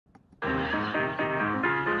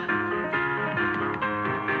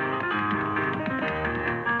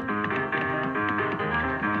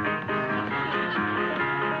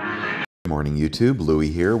morning, YouTube. Louie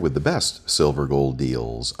here with the best silver gold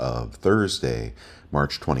deals of Thursday,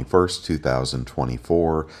 March 21st,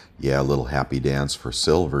 2024. Yeah, a little happy dance for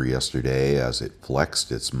silver yesterday as it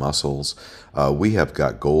flexed its muscles. We have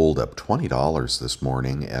got gold up $20 this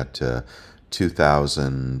morning at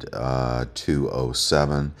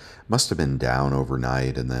 2,207. Must have been down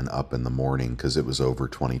overnight and then up in the morning because it was over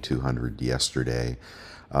 2,200 yesterday.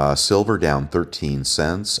 Silver down 13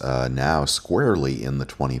 cents, now squarely in the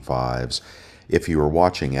 25s. If you were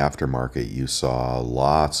watching aftermarket, you saw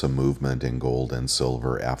lots of movement in gold and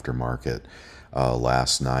silver aftermarket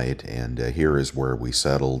last night, and here is where we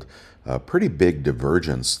settled. A pretty big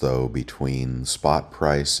divergence, though, between spot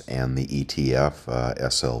price and the ETF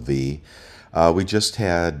SLV. We just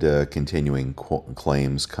had continuing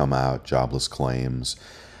claims come out, jobless claims.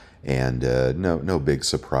 And no big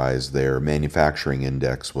surprise there. Manufacturing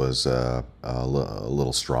index was a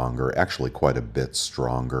little stronger, actually quite a bit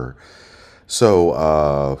stronger. So,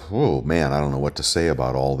 oh man, I don't know what to say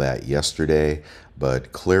about all that yesterday,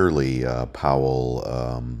 but clearly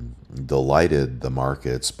Powell delighted the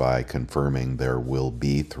markets by confirming there will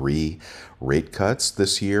be 3 rate cuts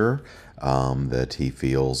this year. That he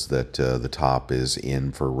feels that the top is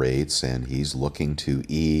in for rates and he's looking to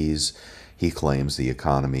ease. He claims the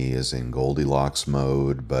economy is in Goldilocks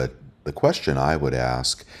mode, but the question I would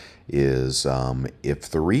ask is if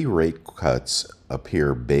 3 rate cuts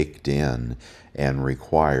appear baked in and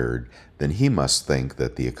required, then he must think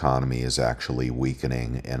that the economy is actually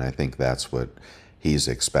weakening, and I think that's what he's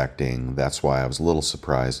expecting. That's why I was a little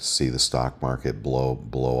surprised to see the stock market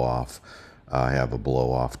blow off. I have a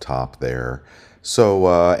blow off top there. So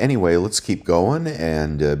anyway, let's keep going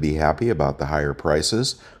and be happy about the higher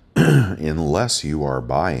prices. Unless you are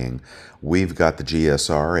buying. We've got the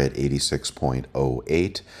GSR at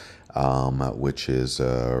 86.08, which is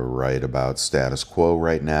right about status quo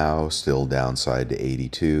right now, still downside to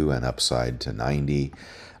 82 and upside to 90.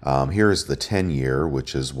 Here is the 10-year,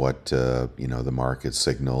 which is what the market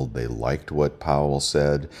signaled. They liked what Powell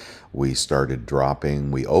said. We started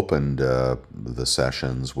dropping. We opened the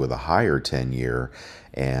sessions with a higher 10-year,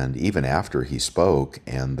 and even after he spoke,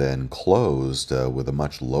 and then closed with a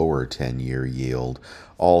much lower 10-year yield,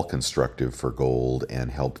 all constructive for gold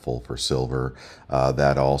and helpful for silver.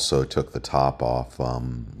 That also took the top off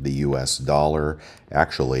the U.S. dollar,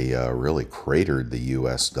 actually really cratered the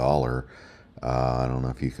U.S. dollar. I don't know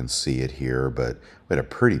if you can see it here, but we had a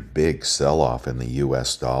pretty big sell-off in the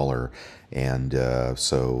U.S. dollar. And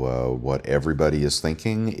so what everybody is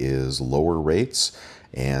thinking is lower rates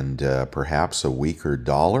and perhaps a weaker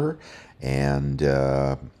dollar. And,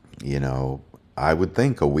 I would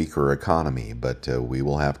think a weaker economy, but we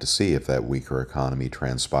will have to see if that weaker economy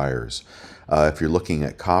transpires. If you're looking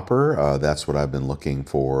at copper, that's what I've been looking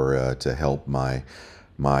for to help my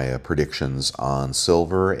predictions on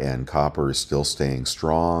silver, and copper is still staying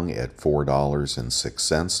strong at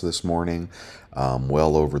 $4.06 this morning,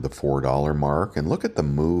 well over the $4 mark. And look at the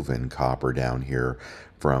move in copper down here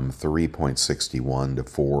from 3.61 to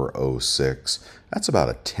 4.06. That's about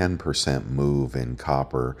a 10% move in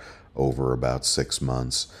copper over about 6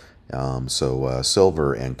 months. So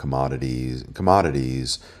silver and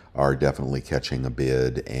commodities are definitely catching a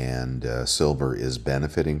bid, and silver is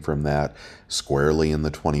benefiting from that squarely in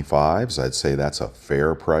the 25s. I'd say that's a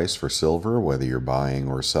fair price for silver, whether you're buying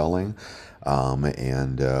or selling,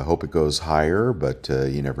 and hope it goes higher, but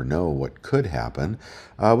you never know what could happen.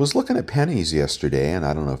 I was looking at pennies yesterday, and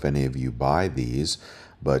I don't know if any of you buy these,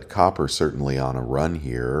 but copper certainly on a run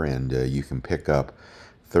here, and you can pick up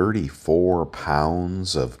 34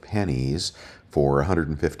 pounds of pennies for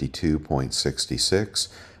 152.66.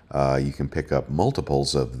 You can pick up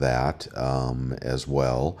multiples of that as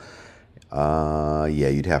well. Yeah,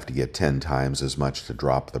 you'd have to get 10 times as much to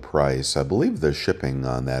drop the price. I believe the shipping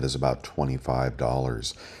on that is about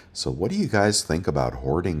 $25. So what do you guys think about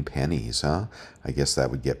hoarding pennies, huh? I guess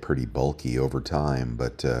that would get pretty bulky over time,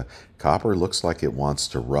 but copper looks like it wants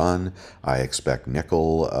to run. I expect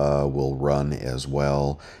nickel will run as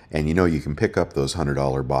well. And you can pick up those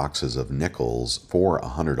 $100 boxes of nickels for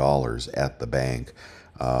 $100 at the bank.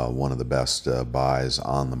 One of the best buys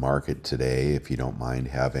on the market today, if you don't mind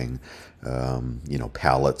having,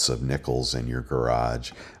 pallets of nickels in your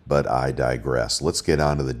garage. But I digress. Let's get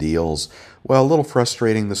on to the deals. Well, a little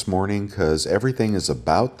frustrating this morning because everything is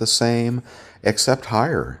about the same except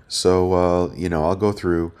higher. So, I'll go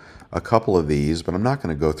through a couple of these, but I'm not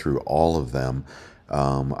going to go through all of them.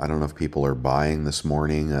 I don't know if people are buying this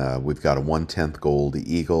morning. We've got a 1/10 gold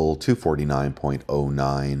eagle,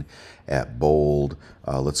 249.09 at Bold.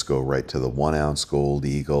 Let's go right to the 1 ounce gold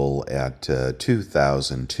eagle at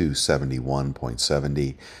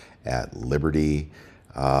 2,271.70 at Liberty.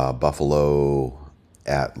 Buffalo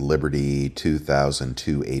at Liberty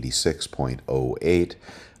 2,286.08.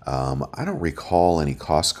 I don't recall any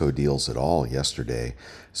Costco deals at all yesterday,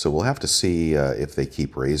 so we'll have to see if they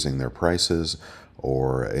keep raising their prices,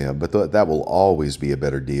 or but that will always be a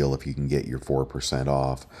better deal if you can get your 4%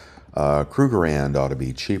 off. Krugerrand ought to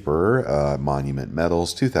be cheaper. Monument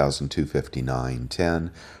Metals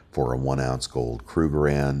 2,259.10 for a 1-ounce gold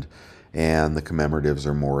Krugerrand. And the commemoratives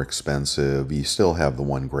are more expensive. You still have the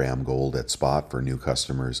 1-gram gold at spot for new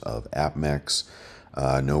customers of APMEX.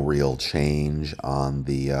 No real change on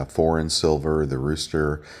the foreign silver. The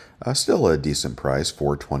Rooster, still a decent price,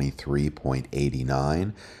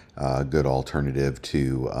 423.89. Good alternative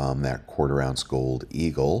to that 1/4-ounce gold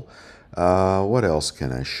Eagle. What else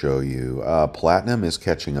can I show you? Platinum is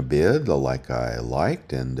catching a bid like I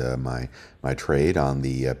liked, and my trade on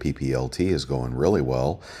the PPLT is going really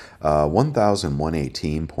well.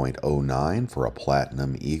 1,118.09 for a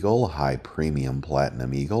Platinum Eagle, high premium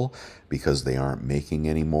Platinum Eagle, because they aren't making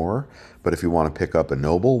any more. But if you want to pick up a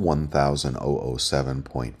Noble,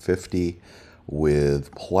 1,007.50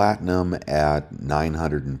 with Platinum at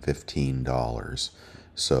 $915.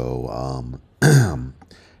 So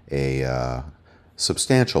a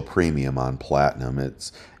substantial premium on Platinum.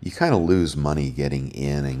 You kind of lose money getting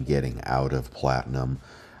in and getting out of Platinum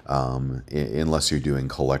unless you're doing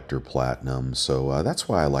collector Platinum. So that's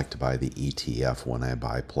why I like to buy the ETF when I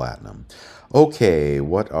buy Platinum. Okay,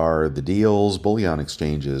 what are the deals? Bullion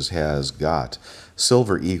Exchanges has got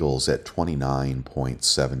Silver Eagles at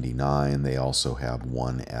 29.79. They also have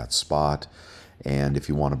one at spot. And if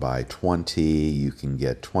you want to buy 20, you can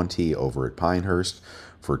get 20 over at Pinehurst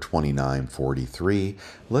for $29.43.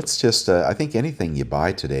 Let's just, I think anything you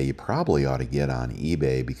buy today, you probably ought to get on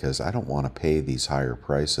eBay, because I don't want to pay these higher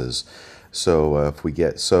prices. So if we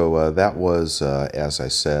get, that was, as I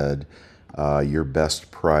said, your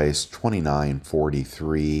best price,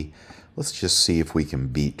 $29.43. Let's just see if we can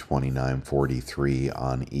beat $29.43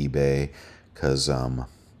 on eBay, because,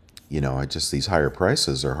 these higher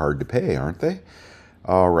prices are hard to pay, aren't they?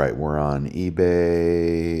 All right, we're on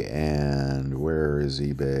eBay, and where is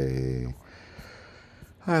eBay?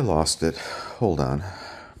 I lost it. Hold on.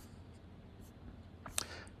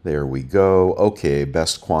 There we go. Okay,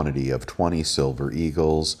 best quantity of 20 Silver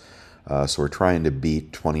Eagles. So we're trying to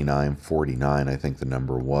beat $29.49, I think the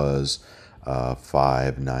number was.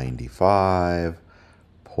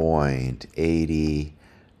 595.80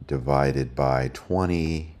 divided by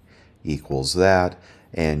 20 equals that.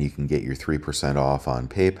 And you can get your 3% off on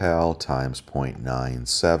PayPal times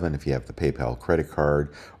 0.97 if you have the PayPal credit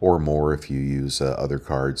card, or more if you use other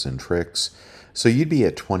cards and tricks. So you'd be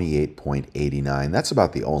at 28.89. That's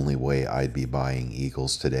about the only way I'd be buying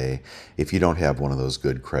Eagles today. If you don't have one of those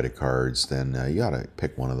good credit cards, then you ought to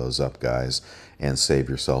pick one of those up, guys, and save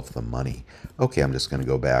yourself the money. Okay, I'm just going to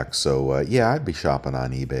go back. So yeah, I'd be shopping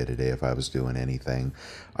on eBay today if I was doing anything.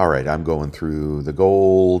 All right, I'm going through the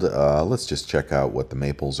gold. Let's just check out what the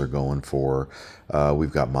maples are going for.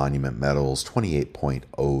 We've got Monument Metals,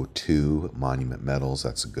 28.02 Monument Metals.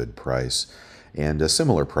 That's a good price. And a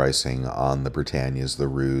similar pricing on the Britannias, the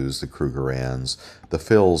Roos, the Krugerrands. The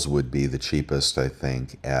Phils would be the cheapest, I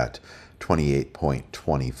think, at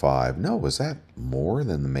 28.25. No, was that more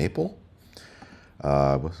than the maple?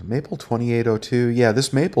 Maple 2802. Yeah,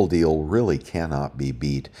 this maple deal really cannot be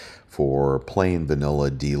beat for plain vanilla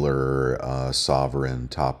dealer sovereign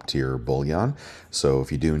top tier bullion. So if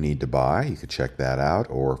you do need to buy, you could check that out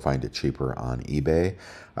or find it cheaper on eBay.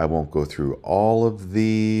 I won't go through all of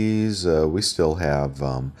these. We still have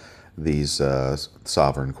these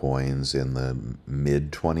sovereign coins in the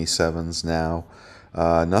mid 27s now.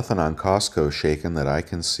 Nothing on Costco shaken that I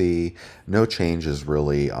can see. No changes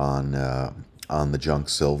really on the junk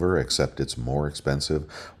silver, except it's more expensive,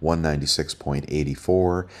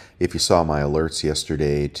 196.84. If you saw my alerts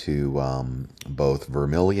yesterday to both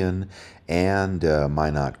Vermilion and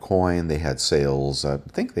Minot Coin, they had sales. I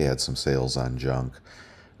think they had some sales on junk.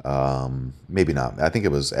 Maybe not. I think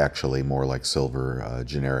it was actually more like silver,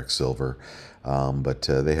 generic silver. But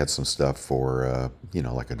they had some stuff for,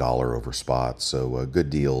 like $1 over spot. So good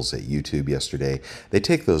deals at YouTube yesterday. They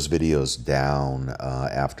take those videos down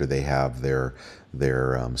after they have their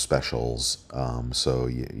specials. So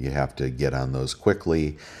you have to get on those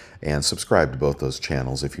quickly and subscribe to both those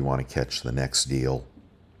channels if you want to catch the next deal.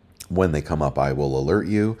 When they come up, I will alert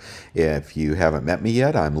you. If you haven't met me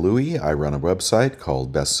yet, I'm Louie. I run a website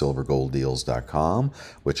called bestsilvergolddeals.com,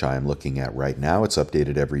 which I am looking at right now. It's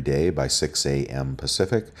updated every day by 6 a.m.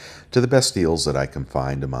 Pacific to the best deals that I can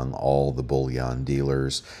find among all the bullion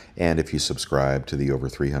dealers. And if you subscribe to the over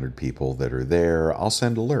 300 people that are there, I'll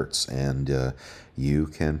send alerts, and you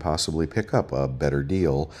can possibly pick up a better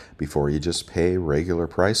deal before you just pay regular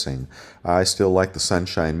pricing. I still like the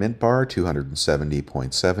Sunshine Mint Bar,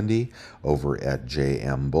 270.70 over at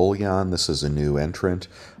JM Bullion. This is a new entrant.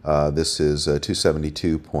 This is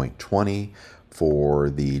 272.20 for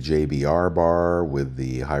the JBR bar with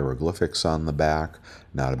the hieroglyphics on the back.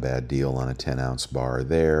 Not a bad deal on a 10-ounce bar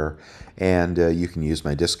there. And you can use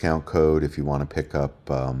my discount code if you want to pick up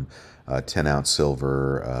 10-ounce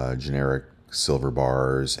silver generic silver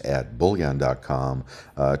bars at bullion.com,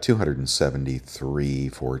 273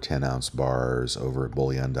 for 10-ounce bars over at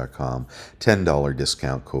bullion.com. $10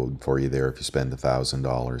 discount code for you there if you spend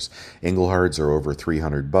 $1,000. Inglehards are over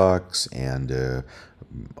 $300, and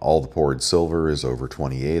all the poured silver is over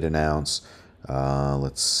 28 an ounce.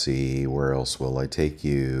 Let's see, where else will I take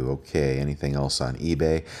you? Okay, anything else on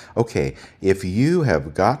eBay? Okay, if you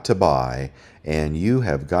have got to buy, and you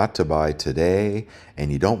have got to buy today,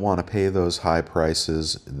 and you don't want to pay those high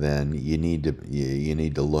prices, then you need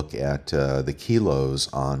to look at the kilos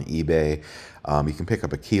on eBay. You can pick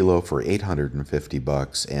up a kilo for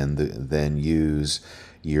 $850, and then use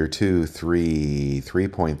year 2, 3,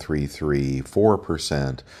 3.33,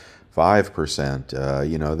 4%. 5%.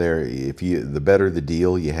 You know, the better the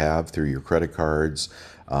deal you have through your credit cards,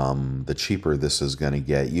 the cheaper this is going to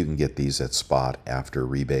get. You can get these at spot after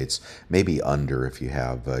rebates, maybe under if you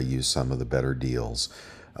have used some of the better deals.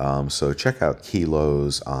 So check out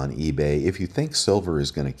kilos on eBay if you think silver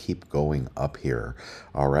is going to keep going up here.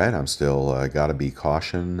 All right, I'm still got to be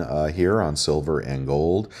caution here on silver and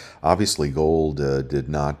gold. Obviously, gold did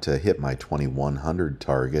not hit my 2100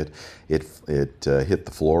 target. It hit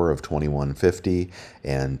the floor of 2150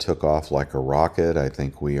 and took off like a rocket. I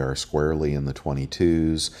think we are squarely in the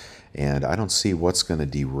 22s. And I don't see what's going to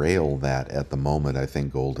derail that at the moment. I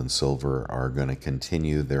think gold and silver are going to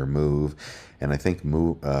continue their move. And I think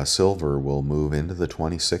silver will move into the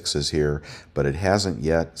 26s here, but it hasn't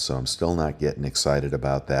yet, so I'm still not getting excited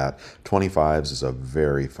about that. 25s is a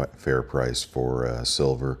very fair price for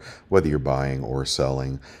silver, whether you're buying or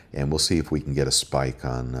selling. And we'll see if we can get a spike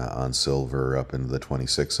on silver up into the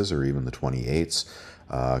 26s or even the 28s.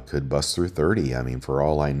 Could bust through 30. I mean, for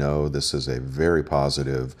all I know, this is a very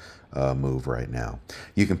positive move right now.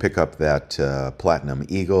 You can pick up that Platinum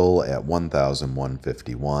Eagle at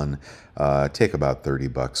 1,151. Take about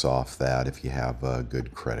 $30 off that if you have a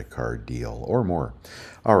good credit card deal or more.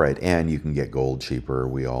 All right, and you can get gold cheaper.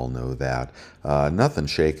 We all know that. Nothing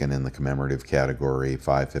shaken in the commemorative category,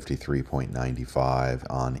 553.95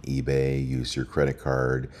 on eBay. Use your credit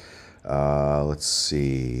card. Let's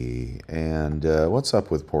see. And what's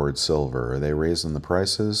up with poured silver? Are they raising the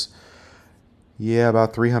prices? Yeah,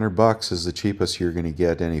 about $300 is the cheapest you're going to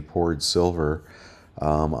get any poured silver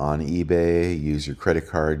on eBay. Use your credit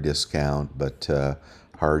card discount, but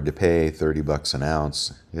hard to pay, $30 an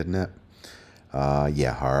ounce, isn't it?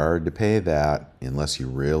 Yeah, hard to pay that unless you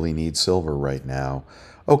really need silver right now.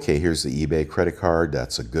 Okay, here's the eBay credit card.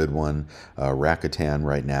 That's a good one. Rakuten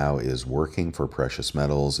right now is working for precious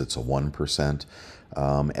metals. It's a 1%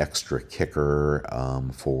 extra kicker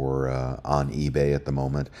for on eBay at the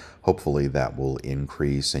moment. Hopefully that will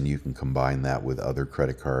increase, and you can combine that with other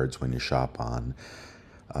credit cards when you shop on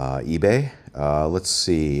eBay. Let's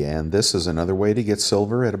see, and this is another way to get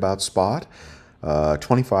silver at about spot.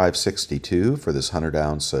 $25.62 for this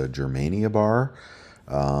 100-ounce Germania bar.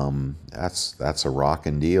 That's a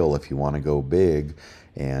rockin' deal if you want to go big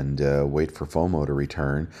and wait for FOMO to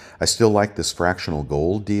return. I still like this fractional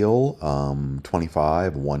gold deal,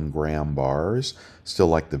 25 1-gram bars. Still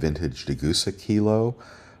like the vintage Degussa kilo,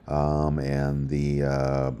 and the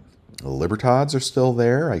Libertads are still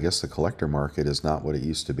there. I guess the collector market is not what it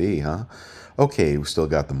used to be, huh? Okay, we still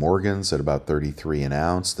got the Morgans at about 33 an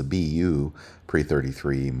ounce, the BU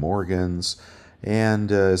pre-33 Morgans.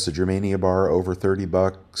 And is the Germania bar over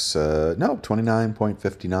 $30? No,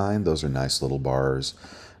 29.59. Those are nice little bars,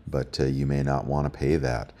 but you may not want to pay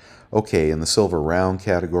that. Okay, in the silver round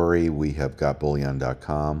category, we have got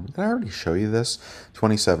bullion.com. Did I already show you this?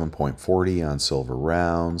 27.40 on silver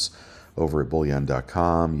rounds. Over at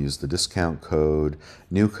bullion.com, use the discount code.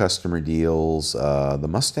 New customer deals. The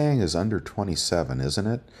Mustang is under 27, isn't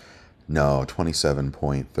it? No,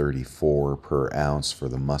 27.34 per ounce for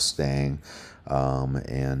the Mustang.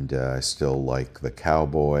 And I still like the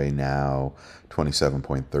Cowboy now,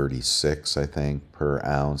 27.36, I think, per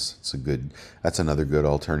ounce. That's another good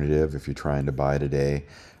alternative if you're trying to buy today.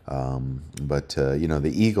 But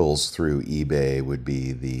the Eagles through eBay would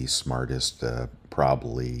be the smartest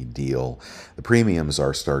probably deal. The premiums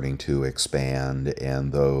are starting to expand,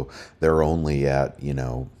 and though they're only at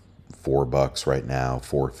 $4 right now,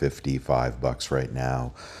 4.50, $5 right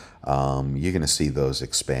now. You're going to see those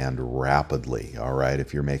expand rapidly, all right,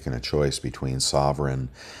 if you're making a choice between sovereign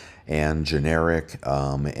and generic.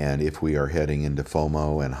 And if we are heading into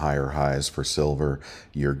FOMO and higher highs for silver,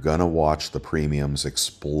 you're going to watch the premiums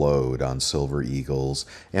explode on Silver Eagles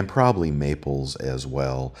and probably Maples as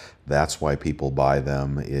well. That's why people buy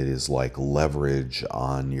them. It is like leverage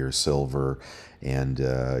on your silver, and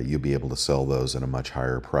you'll be able to sell those at a much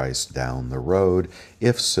higher price down the road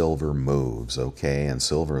if silver moves, okay? And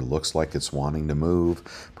silver looks like it's wanting to move,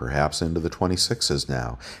 perhaps into the 26s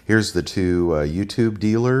now. Here's the two YouTube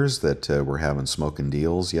dealers that were having smoking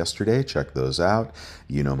deals yesterday. Check those out.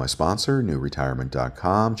 You know my sponsor,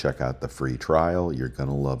 newretirement.com. Check out the free trial. You're going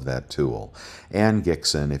to love that tool. And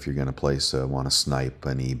Gixxon if you're going to want to snipe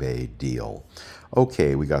an eBay deal.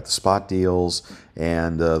 Okay, we got the spot deals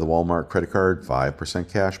and the Walmart credit card,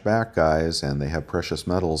 5% cash back, guys, and they have precious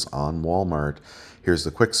metals on Walmart. Here's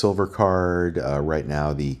the Quicksilver card. Right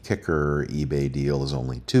now, the Kicker eBay deal is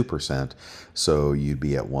only 2%, so you'd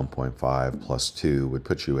be at 1.5 plus 2 would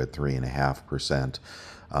put you at 3.5%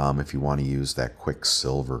 if you want to use that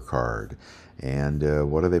Quicksilver card.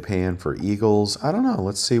 And what are they paying for Eagles? I don't know.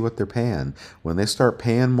 Let's see what they're paying. When they start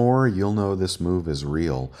paying more, you'll know this move is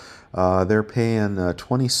real. They're paying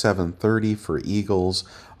 $27.30 for Eagles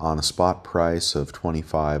on a spot price of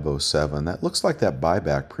 $25.07. That looks like that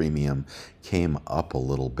buyback premium came up a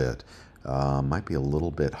little bit. Might be a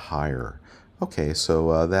little bit higher. Okay,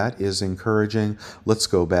 so that is encouraging. Let's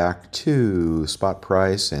go back to spot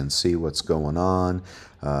price and see what's going on.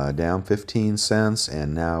 Down 15 cents,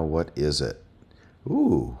 and now what is it?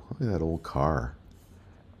 Ooh, look at that old car.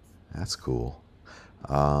 That's cool.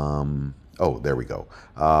 Oh, there we go.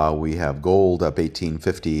 We have gold up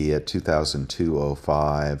 1850 at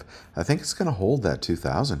 2002.05. I think it's going to hold that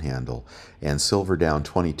 2000 handle. And silver down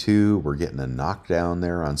 22. We're getting a knockdown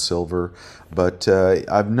there on silver. But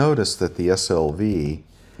I've noticed that the SLV,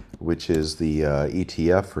 which is the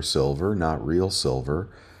ETF for silver, not real silver.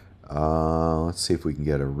 Let's see if we can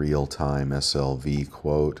get a real-time SLV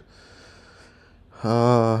quote.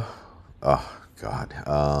 Oh,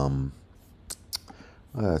 God.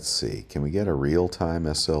 Let's see. Can we get a real-time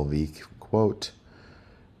SLV quote?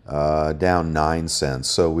 Down 9 cents.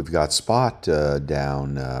 So we've got spot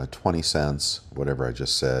down 20 cents, whatever I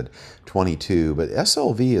just said, 22. But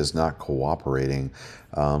SLV is not cooperating.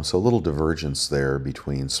 So a little divergence there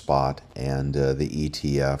between spot and the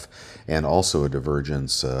ETF, and also a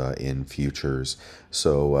divergence in futures.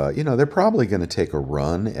 So they're probably going to take a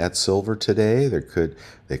run at silver today. They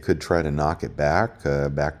could try to knock it back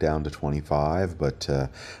down to 25, but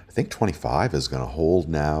I think 25 is going to hold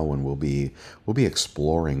now, and we'll be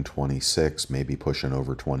exploring 26, maybe pushing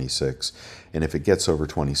over 26. And if it gets over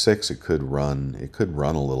 26, it could run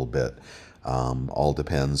a little bit. All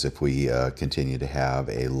depends if we continue to have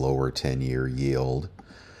a lower 10-year yield.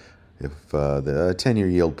 If the 10-year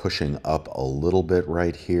yield pushing up a little bit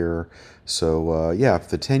right here. So if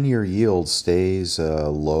the 10-year yield stays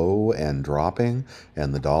low and dropping,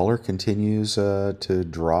 and the dollar continues to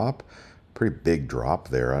drop, pretty big drop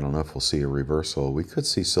there. I don't know if we'll see a reversal. We could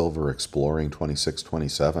see silver exploring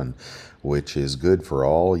 26.27, which is good for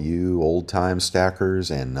all you old-time stackers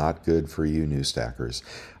and not good for you new stackers.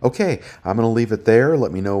 Okay, I'm going to leave it there.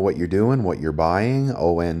 Let me know what you're doing, what you're buying.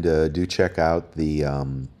 Oh, and do check out the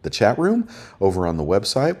chat room over on the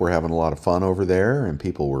website. We're having a lot of fun over there, and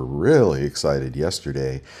people were really excited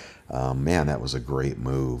yesterday. Man, that was a great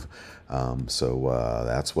move. So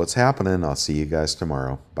that's what's happening. I'll see you guys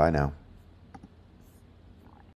tomorrow. Bye now.